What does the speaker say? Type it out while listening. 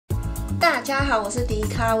大家好，我是迪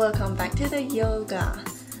卡 Welcome back to the yoga.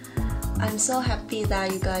 I'm so happy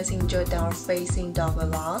that you guys enjoyed our facing dog a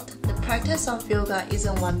lot. The practice of yoga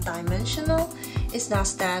isn't one-dimensional, it's not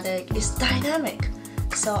static, it's dynamic.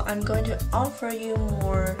 So I'm going to offer you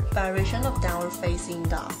more variation of downward facing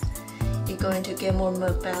dog. You're going to get more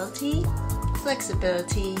mobility,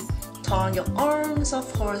 flexibility, tone your arms,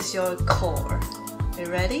 of course your core. You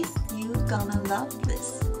ready? You're gonna love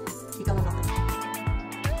this. You're gonna love it.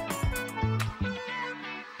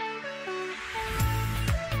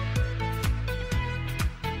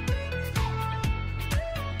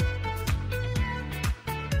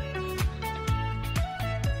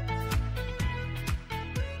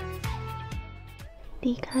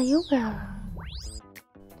 Dika Yoga.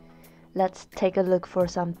 Let's take a look for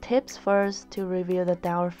some tips first to review the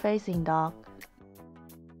downward facing dog.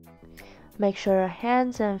 Make sure your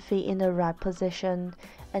hands and feet in the right position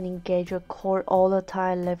and engage your core all the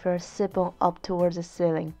time. Lift your sit bone up towards the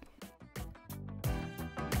ceiling.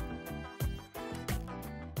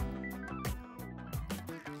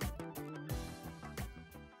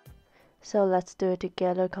 So let's do it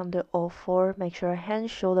together. Come to all four. Make sure your hands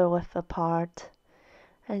shoulder width apart.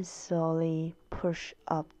 And slowly push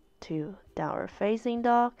up to downward facing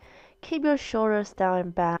dog. Keep your shoulders down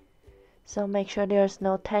and back. So make sure there's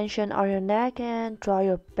no tension on your neck and draw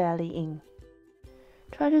your belly in.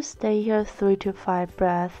 Try to stay here 3 to 5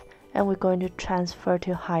 breaths, and we're going to transfer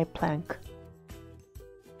to high plank.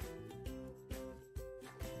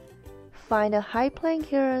 Find a high plank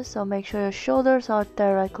here, so make sure your shoulders are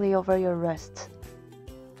directly over your wrists.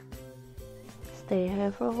 Stay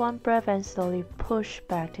here for 1 breath and slowly push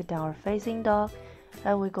back to downward facing dog,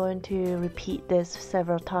 and we're going to repeat this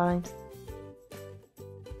several times.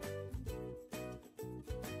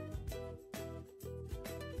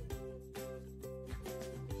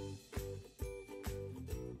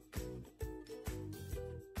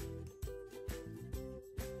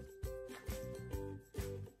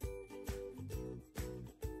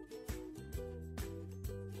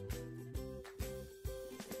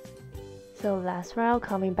 So last round,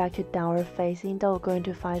 coming back to downward facing dog, we're going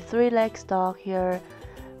to find 3 legs dog here,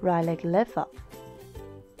 right leg lift up.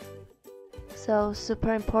 So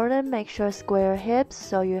super important, make sure square hips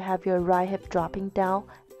so you have your right hip dropping down,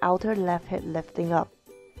 outer left hip lifting up.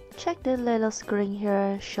 Check the little screen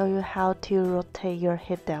here, show you how to rotate your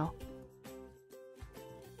hip down.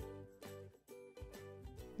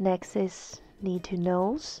 Next is knee to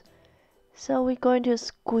nose. So we're going to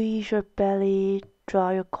squeeze your belly, draw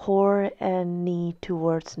your core and knee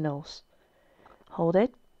towards nose. Hold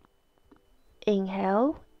it.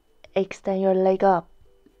 Inhale, extend your leg up.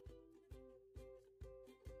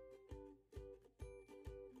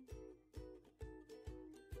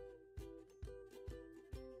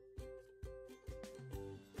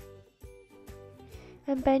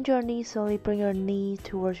 And bend your knee, slowly bring your knee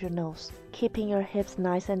towards your nose, keeping your hips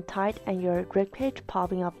nice and tight and your ribcage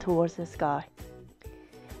popping up towards the sky.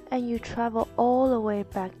 And you travel all the way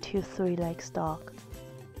back to 3 legs dog.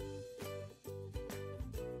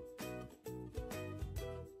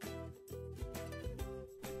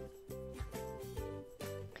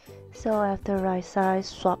 So after right side,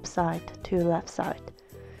 swap side to left side.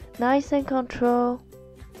 Nice and control.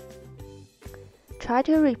 Try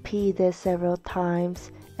to repeat this several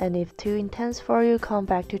times, and if too intense for you, come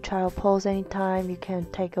back to child pose anytime. You can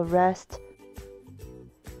take a rest.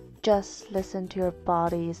 Just listen to your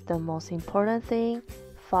body is the most important thing.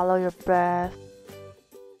 Follow your breath.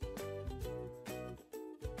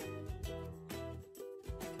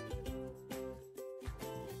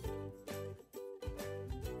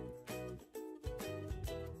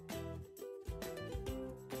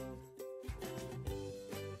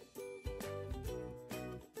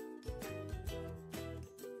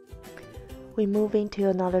 We move into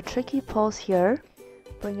another tricky pose here.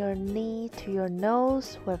 Bring your knee to your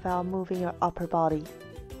nose without moving your upper body.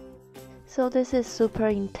 So this is super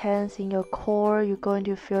intense in your core. You're going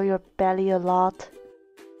to feel your belly a lot.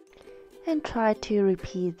 And try to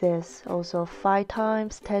repeat this also 5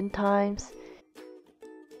 times, 10 times.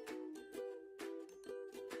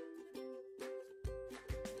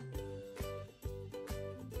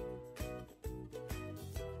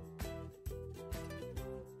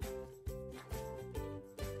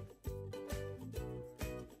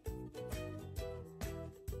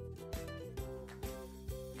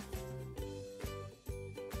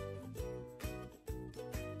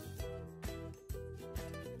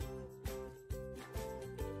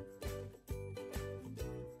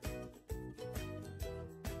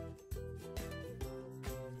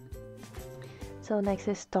 So next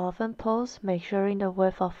is dolphin pose, measuring the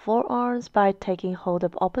width of forearms by taking hold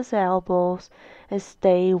of opposite elbows and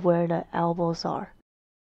stay where the elbows are.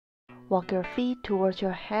 Walk your feet towards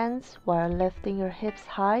your hands while lifting your hips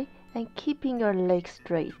high and keeping your legs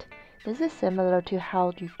straight. This is similar to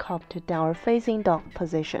how you come to downward facing dog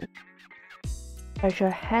position. Stretch your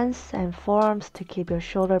hands and forearms to keep your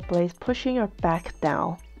shoulder blades pushing your back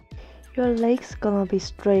down. Your legs gonna be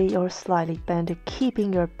straight or slightly bent to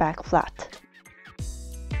keeping your back flat.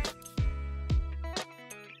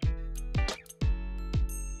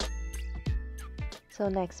 So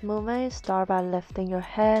next movement, start by lifting your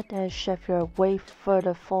head and shift your weight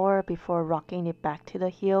further forward before rocking it back to the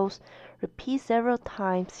heels. Repeat several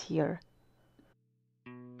times here.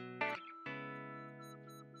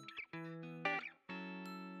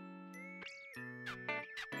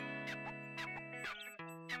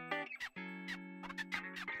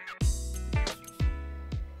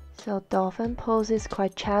 So dolphin pose is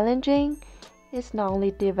quite challenging. It's not only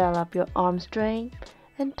develop your arm strength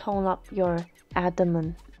and tone up your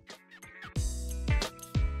abdomen.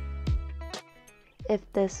 If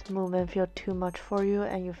this movement feels too much for you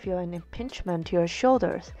and you feel an impingement to your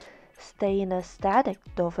shoulders, stay in a static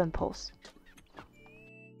dolphin pose.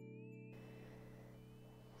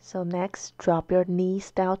 So next, drop your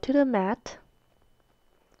knees down to the mat.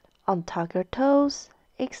 Untuck your toes,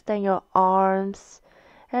 extend your arms,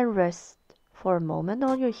 and rest for a moment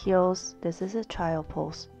on your heels. This is a child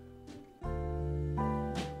pose.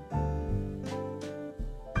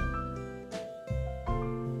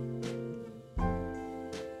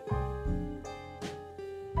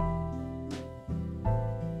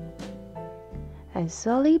 And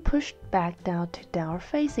slowly push back down to downward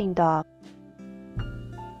facing dog.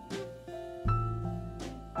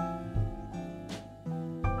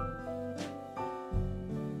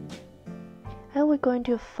 And we're going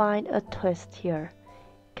to find a twist here.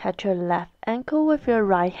 Catch your left ankle with your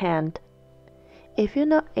right hand. If you're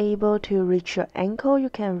not able to reach your ankle,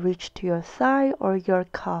 you can reach to your thigh or your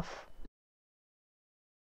cuff.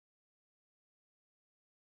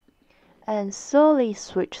 And slowly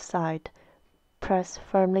switch side. Press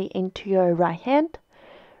firmly into your right hand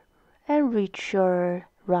and reach your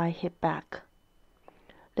right hip back.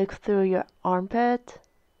 Look through your armpit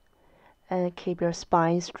and keep your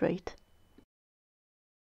spine straight.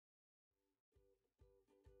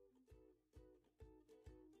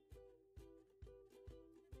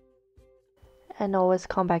 And always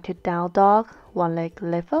come back to down dog. One leg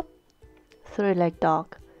lift up, 3-leg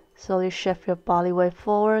dog. Slowly shift your body weight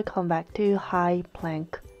forward, come back to high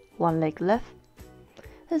plank. One leg lift.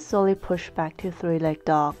 And slowly push back to 3-leg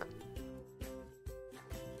dog.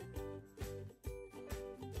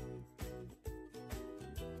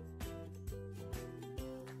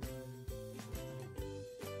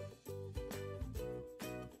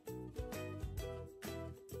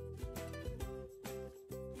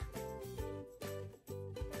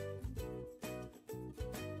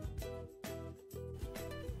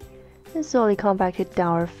 And slowly come back to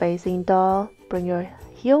downward facing dog. Bring your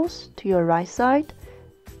heels to your right side.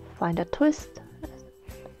 Find a twist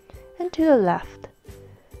and to the left.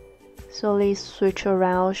 Slowly switch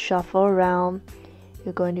around, shuffle around.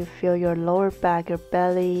 You're going to feel your lower back, your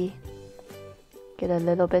belly. Get a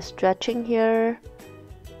little bit stretching here.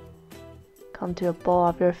 Come to the ball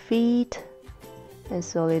of your feet and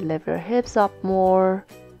slowly lift your hips up more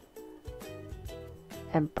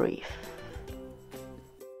and breathe.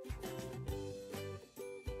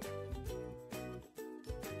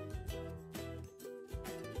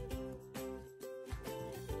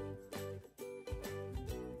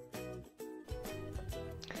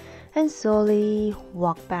 And slowly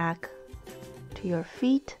walk back to your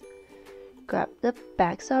feet. Grab the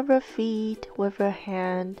backs of your feet with your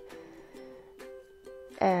hand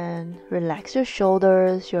and relax your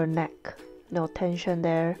shoulders, your neck. No tension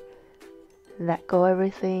there. Let go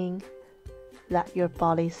everything. Let your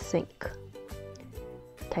body sink.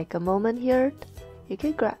 Take a moment here. You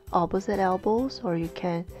can grab opposite elbows or you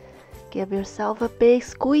can give yourself a big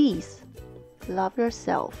squeeze. Love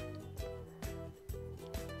yourself.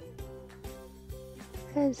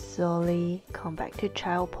 And slowly come back to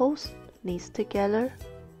child pose, knees together.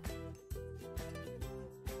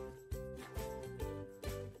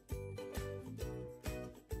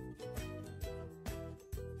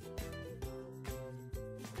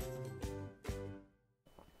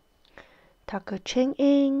 Tuck your chin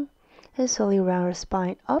in and slowly round your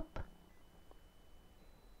spine up.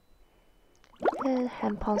 And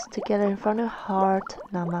hand palms together in front of your heart,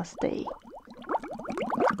 namaste.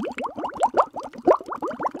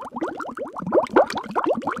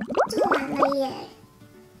 做完了耶，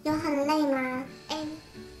有很累吗？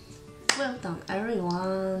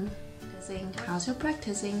 how's your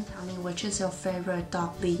practicing? Tell me which is your favorite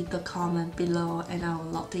dog. Leave the comment below and I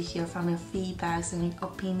would love to hear from your feedbacks and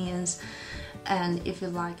opinions. And if you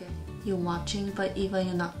like it, you're watching, but even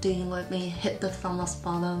you're not doing with me, hit the thumbs up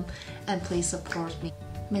button and please support me.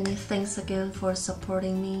 Many thanks again for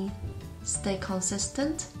supporting me. Stay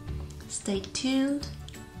consistent, stay tuned,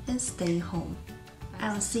 and stay home.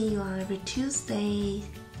 I will see you on every Tuesday.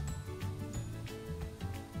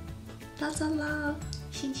 Lots of love.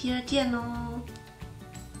 星期二见哦，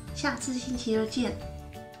下次星期二见。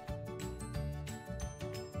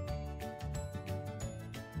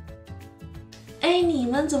哎，你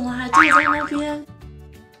们怎么还坐在那边？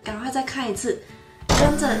赶快再看一次，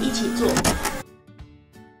跟着一起做。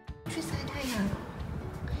去晒太阳。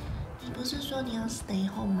你不是说你要 stay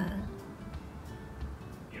home 吗？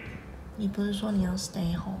你不是说你要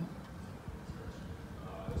stay home？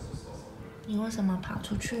 你为什么跑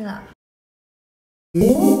出去了？